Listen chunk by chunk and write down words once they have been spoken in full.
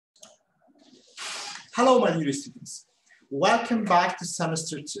Hello, my dear students. Welcome back to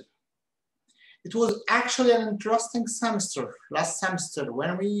semester 2. It was actually an interesting semester last semester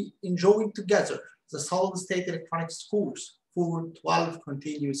when we enjoyed together the solid state electronics course for 12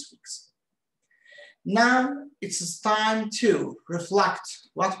 continuous weeks. Now it's time to reflect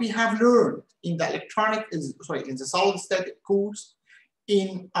what we have learned in the in the solid state course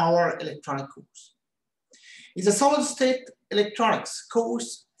in our electronic course. In the solid state electronics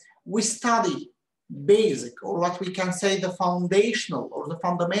course, we study basic, or what we can say the foundational or the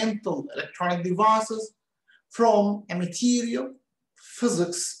fundamental electronic devices from a material,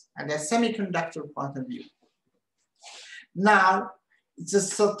 physics, and a semiconductor point of view. Now,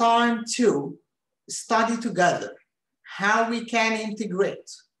 it's a time to study together how we can integrate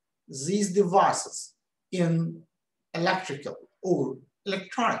these devices in electrical or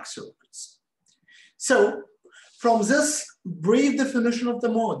electronic circuits. So, from this brief definition of the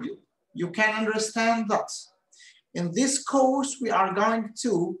module, you can understand that in this course, we are going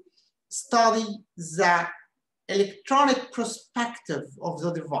to study the electronic perspective of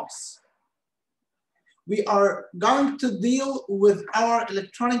the device. We are going to deal with our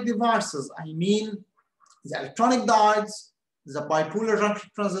electronic devices. I mean, the electronic diodes, the bipolar junction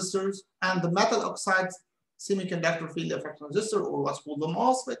transistors, and the metal oxide semiconductor field effect transistor, or what's called the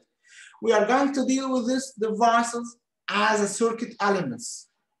MOSFET. We are going to deal with these devices as a circuit elements,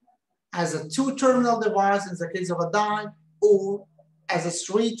 as a two-terminal device in the case of a diode, or as a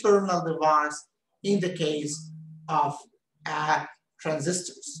three-terminal device in the case of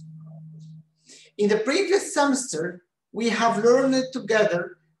transistors. In the previous semester, we have learned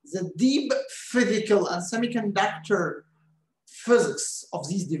together the deep physical and semiconductor physics of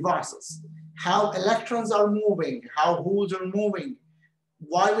these devices, how electrons are moving, how holes are moving,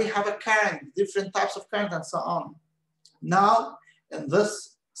 why we have a current, different types of current, and so on. Now, in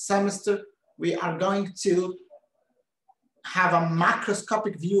this semester, we are going to have a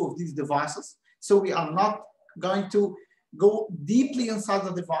macroscopic view of these devices. So we are not going to go deeply inside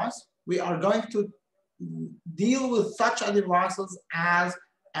the device. We are going to deal with such a devices as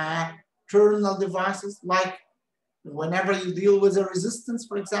terminal devices, like whenever you deal with a resistance,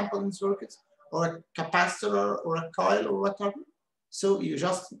 for example, in circuits, or a capacitor, or a coil, or whatever. So you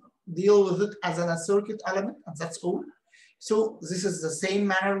just deal with it as a circuit element, and that's all. So this is the same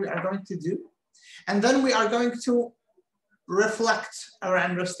manner we are going to do. And then we are going to reflect our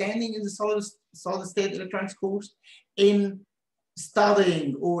understanding in the solid state electronics course in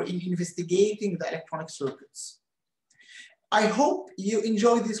studying or in investigating the electronic circuits. I hope you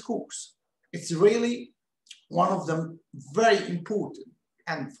enjoy this course. It's really one of the very important,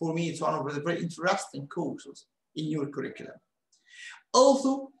 and for me, it's one of the very interesting courses in your curriculum.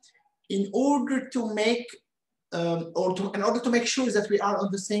 Also, in order to make in order to make sure that we are on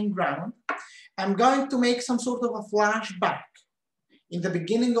the same ground, I'm going to make some sort of a flashback in the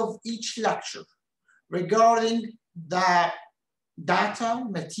beginning of each lecture regarding the data,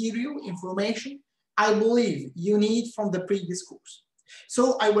 material, information I believe you need from the previous course.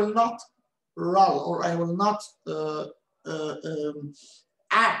 So I will not roll, or I will not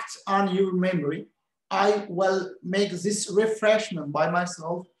act on your memory. I will make this refreshment by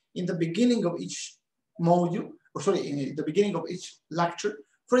myself in the beginning of each module, or sorry, in the beginning of each lecture.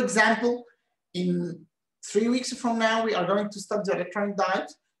 For example, in 3 weeks from now, we are going to study the electronic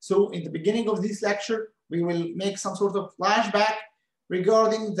diodes. So in the beginning of this lecture, we will make some sort of flashback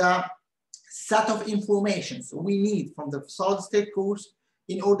regarding the set of information we need from the solid state course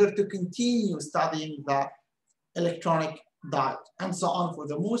in order to continue studying the electronic diode, and so on for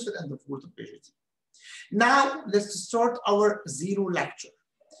the MOSFET and the voltage. Now, let's start our zero lecture.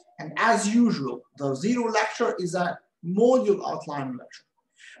 And as usual, the zero lecture is a module outline lecture.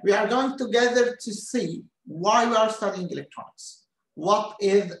 We are going together to see why we are studying electronics. What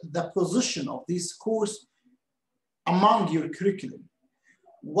is the position of this course among your curriculum?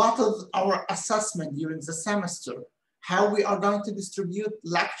 What is our assessment during the semester? How we are going to distribute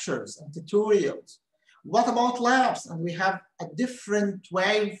lectures and tutorials? What about labs? And we have a different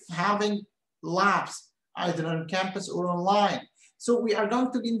way of having labs, either on campus or online. So we are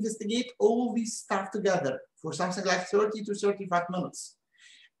going to investigate all these stuff together for something like 30 to 35 minutes.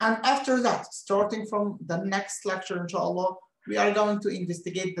 And after that, starting from the next lecture, inshallah, we are going to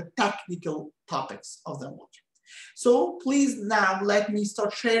investigate the technical topics of the module. So please now let me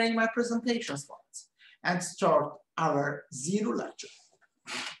start sharing my presentation slides and start our zero lecture.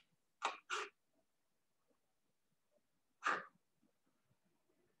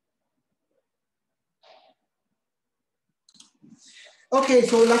 Okay,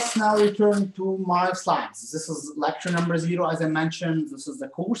 so let's now return to my slides. This is lecture number 0, as I mentioned. This is the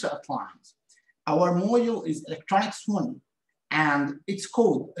course outlines. Our module is Electronics 1, and its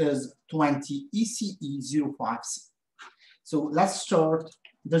code is 20ECE05C. So let's start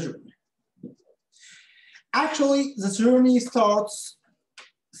the journey. Actually, the journey starts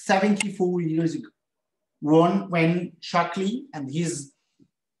 74 years ago, when Shockley and his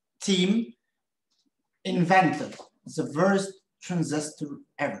team invented the first transistor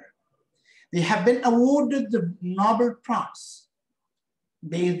ever. They have been awarded the Nobel Prize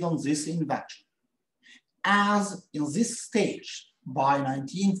based on this invention. As in this stage, by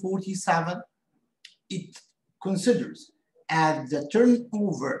 1947, it considers as the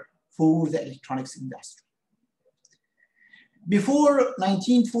turnover for the electronics industry. Before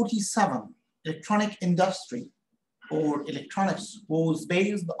 1947, electronic industry or electronics was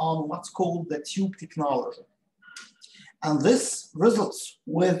based on what's called the tube technology. And this results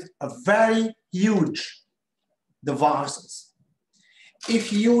with a very huge devices.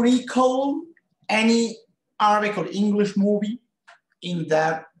 If you recall any Arabic or English movie in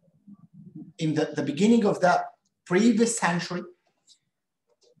the beginning of the previous century,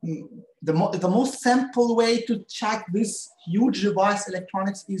 the most simple way to check this huge device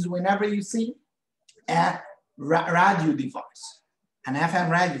electronics is whenever you see a radio device, an FM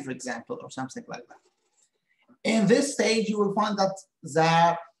radio, for example, or something like that. In this stage, you will find that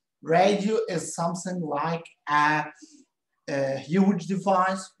the radio is something like a huge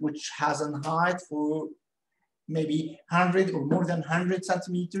device which has a height for maybe 100 or more than 100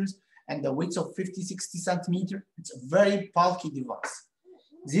 centimeters and the width of 50, 60 centimeters. It's a very bulky device.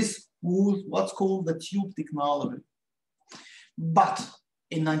 This was what's called the tube technology. But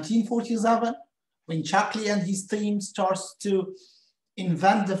in 1947, when Shockley and his team starts to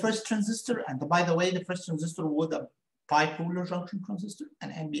invent the first transistor, and by the way, the first transistor was a bipolar junction transistor,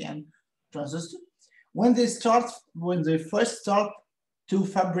 an NBN transistor. When they first start to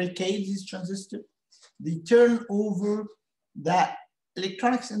fabricate this transistor, they turn over the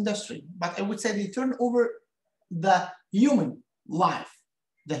electronics industry, but I would say they turn over the human life,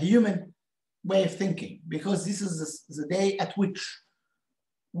 the human way of thinking, because this is the day at which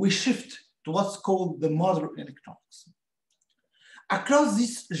we shift to what's called the modern electronics. Across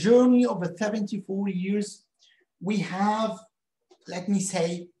this journey of the 74 years, we have, let me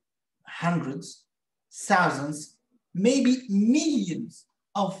say, hundreds, thousands, maybe millions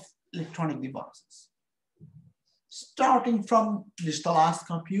of electronic devices. Starting from digitalized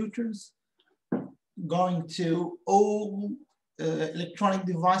computers, going to all electronic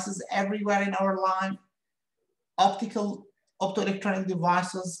devices everywhere in our life, optoelectronic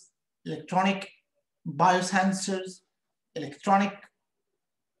devices, electronic biosensors, electronic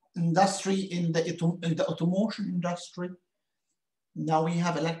industry in the automotive industry. Now we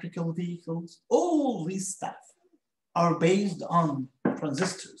have electrical vehicles. All these stuff are based on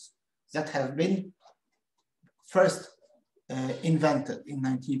transistors that have been first invented in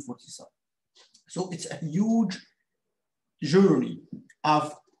 1947. So it's a huge journey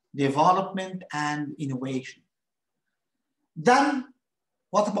of development and innovation. Then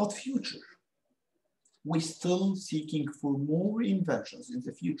what about future? We're still seeking for more inventions in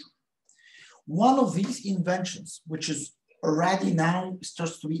the future. One of these inventions, which is already now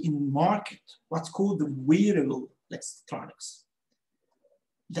starts to be in market, what's called the wearable electronics.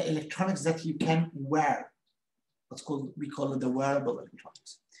 The electronics that you can wear, we call it the wearable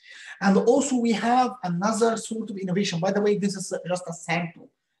electronics. And also we have another sort of innovation. By the way, this is just a sample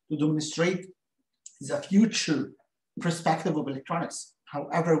to demonstrate the future perspective of electronics.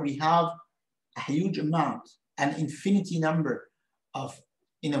 However, we have a huge amount, an infinity number of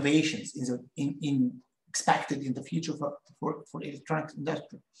innovations expected in the future for electronics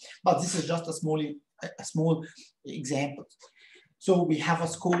industry. But this is just a small example. So we have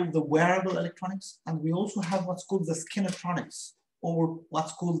what's called the wearable electronics, and we also have what's called the skinotronics, or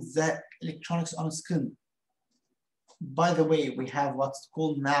what's called the electronics on skin. By the way, we have what's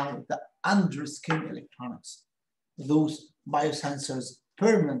called now the under-skin electronics, those biosensors,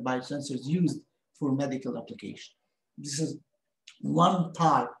 permanent biosensors used for medical application. This is one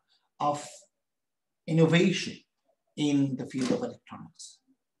type of innovation in the field of electronics.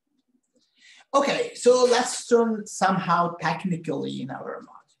 Okay, so let's turn somehow technically in our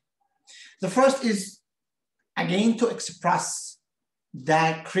mind. The first is, again, to express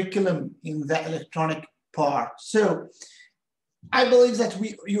the curriculum in the electronic part. So I believe that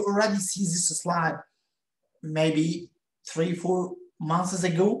you already see this slide maybe 3-4 months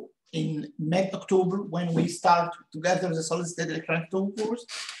ago in mid-October when we start together the solid-state electronic tool course.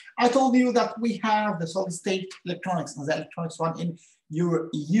 I told you that we have the solid-state electronics and the electronics one in your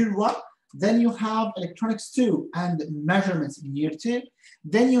year 1, Then you have electronics 2 and measurements in year 2.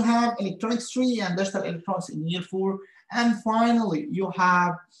 Then you have electronics 3 and digital electronics in year 4. And finally, you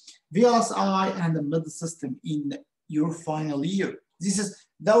have VLSI and the middle system in your final year. This is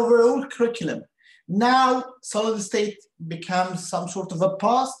the overall curriculum. Now, solid state becomes some sort of a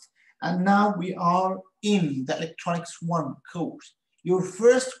past, and now we are in the electronics 1 course. Your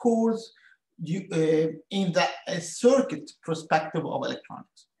first course in the circuit perspective of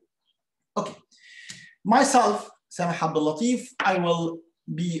electronics. Okay, myself, Samah Abdul Latif, I will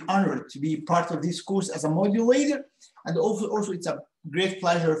be honored to be part of this course as a module leader, and also it's a great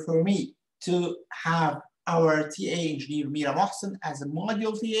pleasure for me to have our TA engineer Mira Mohsen as a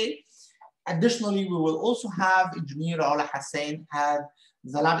module TA. Additionally, we will also have engineer Ola Hassan as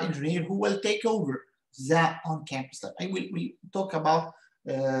the lab engineer who will take over the on-campus lab. We'll talk about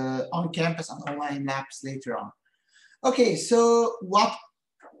on-campus and online labs later on. Okay, so what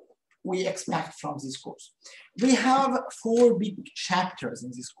we expect from this course? We have 4 big chapters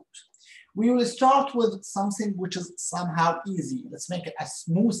in this course. We will start with something which is somehow easy. Let's make it a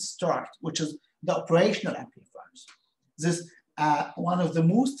smooth start, which is the operational amplifiers. This is one of the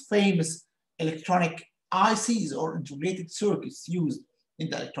most famous electronic ICs or integrated circuits used in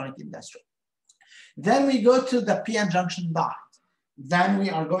the electronic industry. Then we go to the p-n junction diode. Then we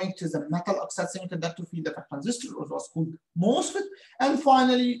are going to the metal oxide semiconductor field effect transistor, or what's called MOSFET. And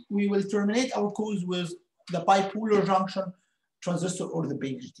finally, we will terminate our course with the bipolar junction transistor or the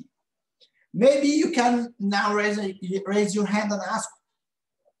BJT. Maybe you can now raise your hand and ask,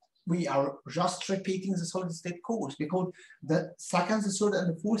 we are just repeating the solid state course because the second, the third,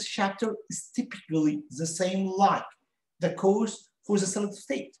 and the fourth chapter is typically the same like the course for the solid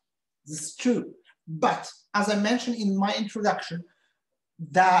state. This is true. But as I mentioned in my introduction,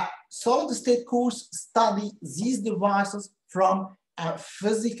 the solid state course study these devices from a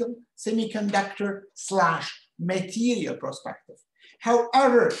physical semiconductor / material perspective.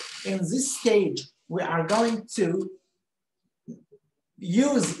 However, in this stage, we are going to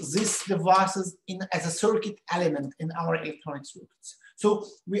use these devices as a circuit element in our electronic circuits. So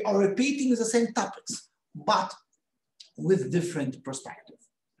we are repeating the same topics, but with different perspective.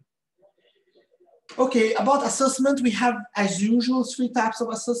 Okay, about assessment, we have, as usual, 3 types of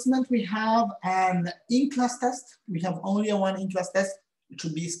assessment. We have an in-class test. We have only one in-class test. It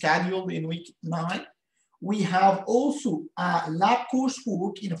should be scheduled in week 9. We have also a lab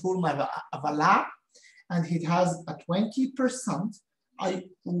coursework in the form of a lab, and it has a 20%. I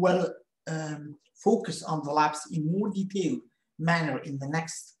will focus on the labs in more detailed manner in the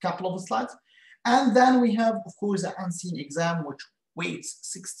next couple of slides. And then we have, of course, the unseen exam, which weighs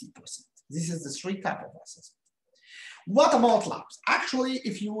 60%. This is the 3 types of assessment. What about labs? Actually,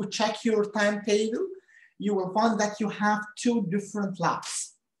 if you check your timetable, you will find that you have 2 different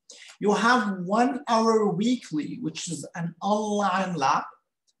labs. You have 1 hour weekly, which is an online lab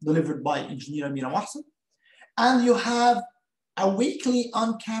delivered by engineer Mira Mohsen. And you have a weekly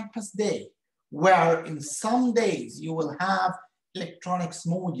on-campus day, where in some days you will have electronics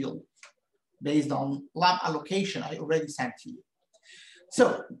module based on lab allocation I already sent to you.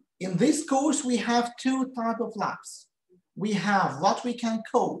 So in this course, we have 2 types of labs. We have what we can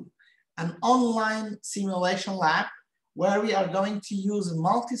call an online simulation lab, where we are going to use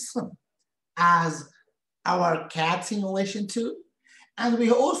multi-sim as our CAD simulation tool. And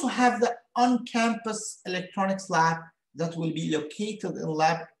we also have the on-campus electronics lab that will be located in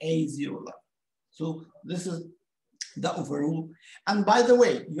lab A0 lab. So this is the overall. And by the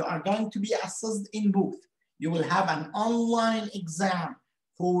way, you are going to be assessed in both. You will have an online exam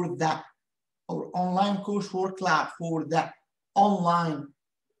for the online coursework lab for the online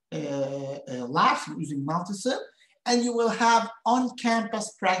labs using multi-sim, and you will have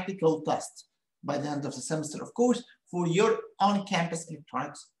on-campus practical tests by the end of the semester, of course, for your on-campus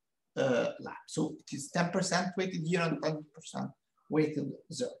electronics lab. So it is 10% weighted here and 10% weighted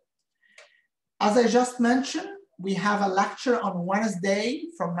there. As I just mentioned, we have a lecture on Wednesday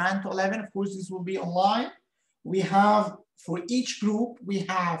from 9 to 11. Of course, this will be online. We have, for each group, we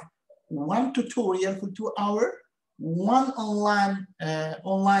have 1 tutorial for 2 hours, 1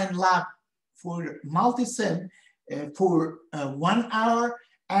 online lab for multi-sim for 1 hour,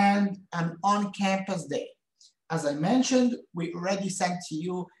 and an on-campus day. As I mentioned, we already sent to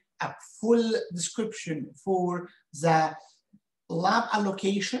you a full description for the lab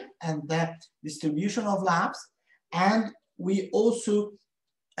allocation and the distribution of labs. And we also,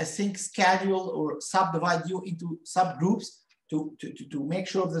 I think, schedule or subdivide you into subgroups to make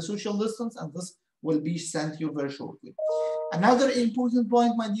sure of the social distance, and this will be sent to you very shortly. Another important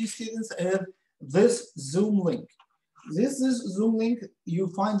point, my dear students, is this Zoom link. This is Zoom link. You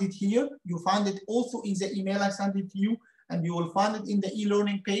find it here. You find it also in the email I sent it to you, and you will find it in the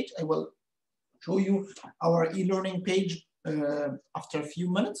e-learning page. I will show you our e-learning page after a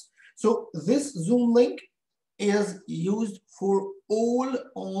few minutes. So this Zoom link is used for all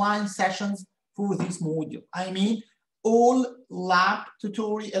online sessions for this module. I mean, all lab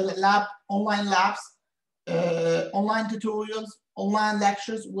tutorial, online labs, online tutorials, online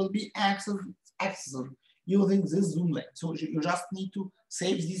lectures will be accessible using this Zoom link. So you just need to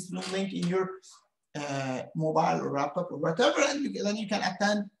save this Zoom link in your mobile or laptop or whatever, and then you can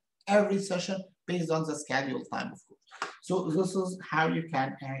attend every session based on the scheduled time, of course. So this is how you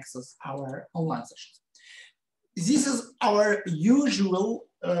can access our online sessions. This is our usual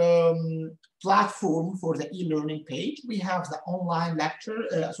platform for the e-learning page. We have the online lecture,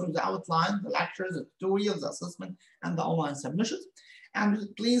 the outline, the lectures, the tutorials, the assessment, and the online submissions. And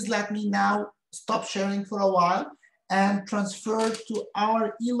please let me now stop sharing for a while and transfer to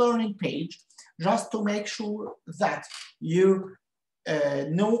our e-learning page, just to make sure that you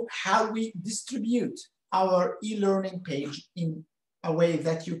know how we distribute our e-learning page in a way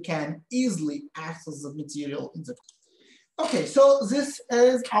that you can easily access the material in the. Okay, so this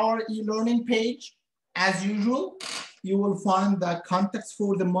is our e-learning page. As usual, you will find the contacts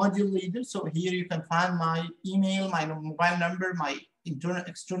for the module leader. So here you can find my email, my mobile number, my internal,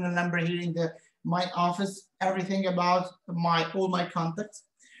 external number here in my office, everything about all my contacts.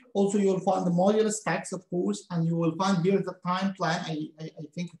 Also, you'll find the module specs, of course, and you will find here the time plan. I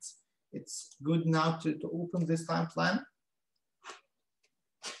think it's good now to open this time plan.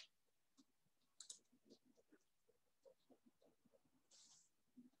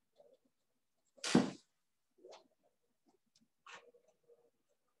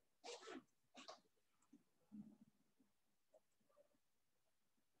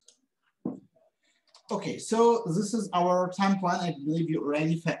 Okay, so this is our time plan. I believe you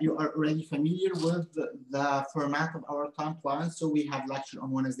are already familiar with the format of our time plan. So we have lecture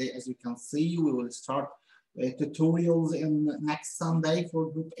on Wednesday, as you can see. We will start tutorials in next Sunday for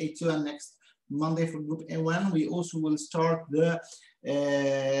Group A2 and next Monday for Group A1. We also will start the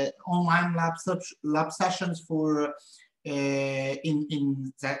online lab sessions for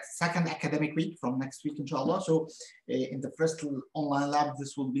in that second academic week from next week, inshallah. So in the first online lab,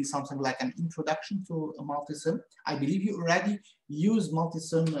 this will be something like an introduction to a multisim. I believe you already use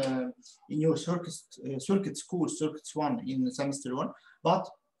multisim in your circuits course, circuits 1 in semester 1, but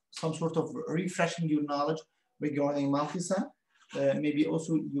some sort of refreshing your knowledge regarding multisim. Maybe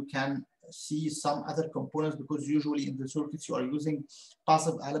also you can see some other components, because usually in the circuits you are using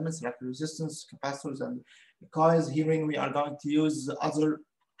passive elements like resistance, capacitors, and coils. Herein we are going to use other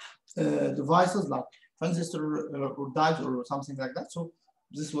devices like transistor or diodes or something like that. So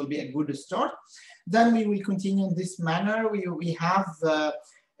this will be a good start. Then we will continue in this manner. We have I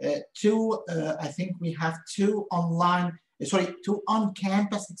think we have two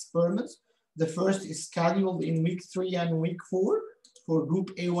on-campus experiments. The first is scheduled in week 3 and week 4 for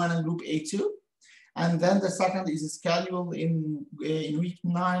Group A1 and Group A2. And then the second is scheduled in week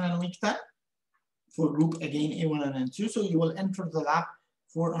 9 and week 10 for Group, again, A1 and A2. So you will enter the lab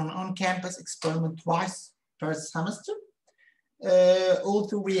for an on-campus experiment twice per semester.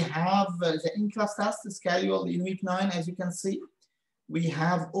 Also, we have the in-class test scheduled in week 9, as you can see. We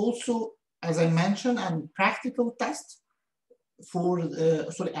have also, as I mentioned, a practical test for,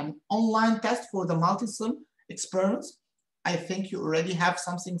 an online test for the multisim experiments. I think you already have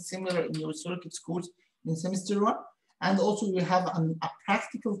something similar in your circuits course in semester 1. And also we have a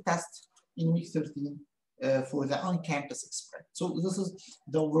practical test in week 13 for the on-campus experiment. So this is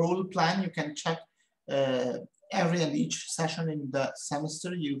the overall plan. You can check every and each session in the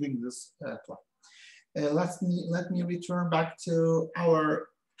semester using this plan. Let me return back to our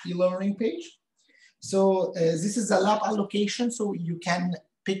e-learning page. So this is a lab allocation, so you can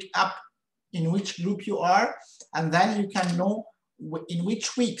pick up in which group you are, and then you can know in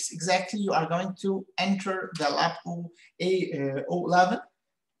which weeks exactly you are going to enter the lab O11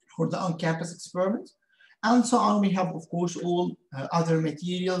 for the on-campus experiment, and so on. We have, of course, all other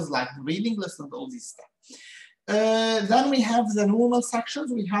materials like the reading list and all these stuff. Then we have the normal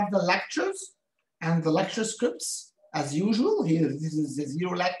sections. We have the lectures and the lecture scripts, as usual. Here, this is the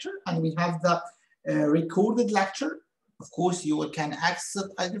 0 lecture, and we have the recorded lecture. Of course, you can access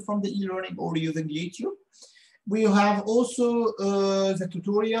it either from the e-learning or using YouTube. We have also the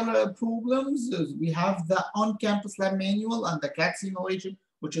tutorial problems. We have the on-campus lab manual and the CAD simulation,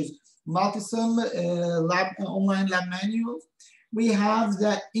 which is multisim online lab manuals. We have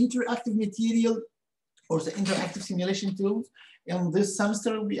the interactive material or the interactive simulation tools. In this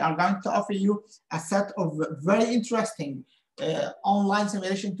semester, we are going to offer you a set of very interesting online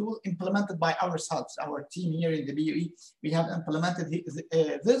simulation tools implemented by ourselves, our team here in the BUE. We have implemented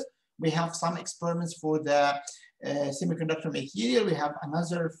this. We have some experiments for the semiconductor material. We have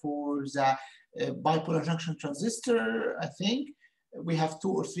another for the bipolar junction transistor, I think. We have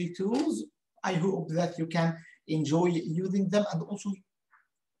 2 or 3 tools. I hope that you can enjoy using them, and also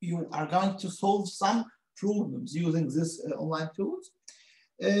you are going to solve some problems using these online tools.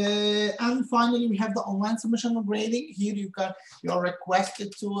 And finally, we have the online submission of grading. Here you are requested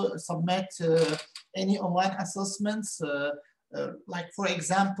to submit any online assessments. Like for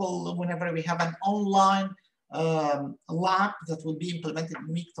example, whenever we have an online lab that will be implemented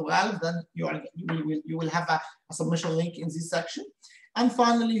in week 12, then you will have a submission link in this section. And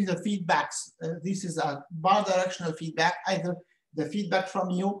finally, the feedbacks. This is a bi-directional feedback, either the feedback from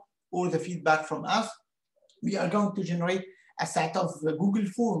you or the feedback from us. We are going to generate a set of Google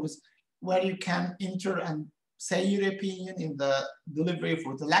Forms where you can enter and say your opinion in the delivery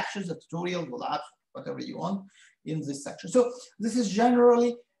for the lectures, the tutorial, the labs, whatever you want in this section. So this is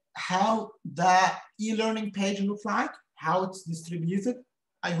generally how the e-learning page looks like, how it's distributed.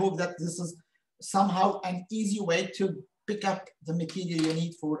 I hope that this is somehow an easy way to pick up the material you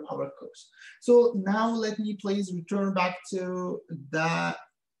need for our course. So now let me please return back to the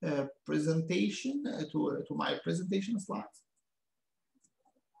presentation, to my presentation slides.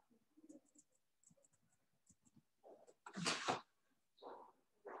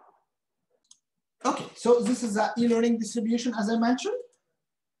 Okay, so this is the e-learning distribution as I mentioned.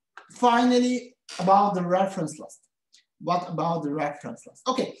 Finally, about the reference list. What about the reference list?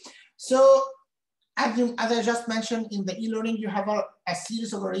 Okay, so as I just mentioned, in the e-learning, you have a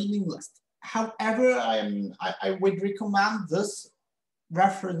series of a reading list. However, I would recommend this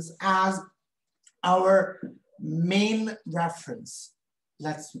reference as our main reference.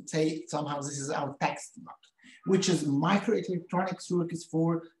 Let's say somehow this is our textbook, which is microelectronic circuits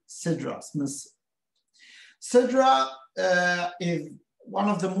for Sidra Smith. Sidra is one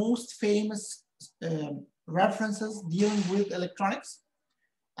of the most famous references dealing with electronics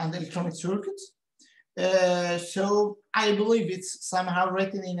and electronic circuits. So I believe it's somehow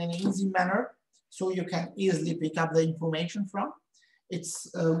written in an easy manner, so you can easily pick up the information from.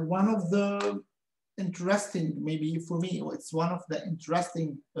 It's one of the interesting, maybe for me, it's one of the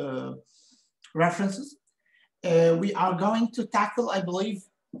interesting references. We are going to tackle, I believe,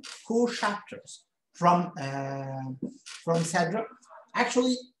 4 chapters from Sidra.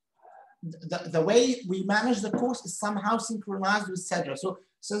 Actually, the way we manage the course is somehow synchronized with Sidra. So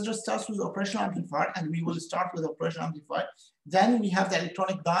Sidra starts with operational amplifier, and we will start with operational amplifier. Then we have the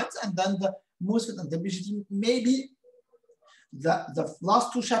electronic diodes, and then the MOSFET and the BGT. Maybe the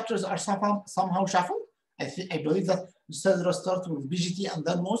last 2 chapters are somehow shuffled. I believe that Sidra starts with BGT and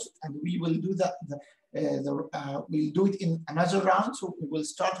then MOSFET, and we will do we'll do it in another round. So we will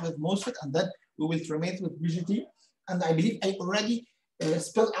start with MOSFET, and then we will terminate with BGT. And I believe I already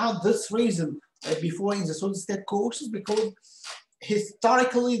spelled out this reason before in the solid state courses, because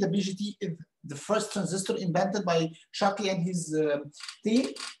historically the BGT is the first transistor invented by Shockley and his team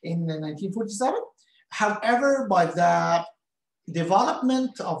in 1947. However, by the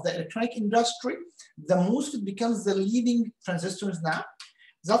development of the electronic industry, the MOSFET becomes the leading transistors now.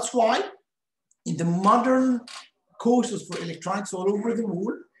 That's why in the modern courses for electronics all over the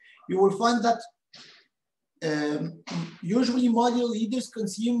world, you will find that usually module leaders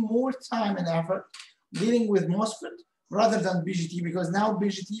consume more time and effort dealing with MOSFET rather than BGT, because now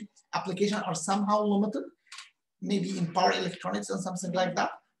BGT applications are somehow limited, maybe in power electronics and something like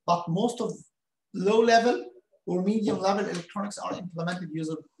that, but most of low-level or medium-level electronics are implemented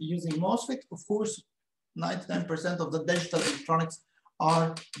using MOSFET. Of course, 99% of the digital electronics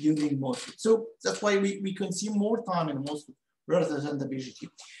are using MOSFET. So that's why we consume more time in MOSFET rather than the BGT.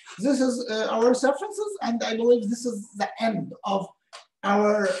 This is our references, and I believe this is the end of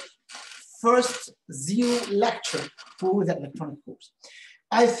our first 0 lecture for the electronic course.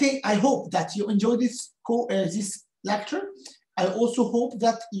 I hope that you enjoyed this lecture. I also hope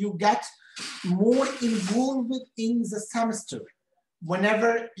that you get more involved in the semester.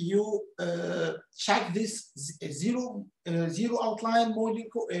 Whenever you check this zero outline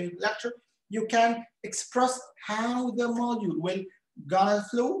module lecture, you can express how the module will go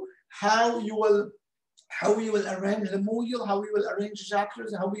through, how we will arrange the module, how we will arrange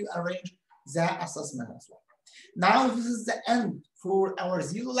chapters, how we arrange the assessment as well. Now this is the end for our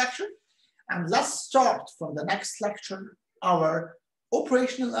 0 lecture, and let's start from the next lecture our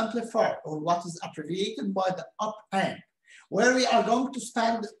operational amplifier, or what is abbreviated by the op amp, where we are going to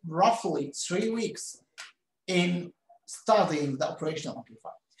spend roughly 3 weeks in studying the operational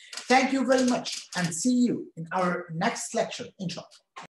amplifier. Thank you very much and see you in our next lecture, inshallah.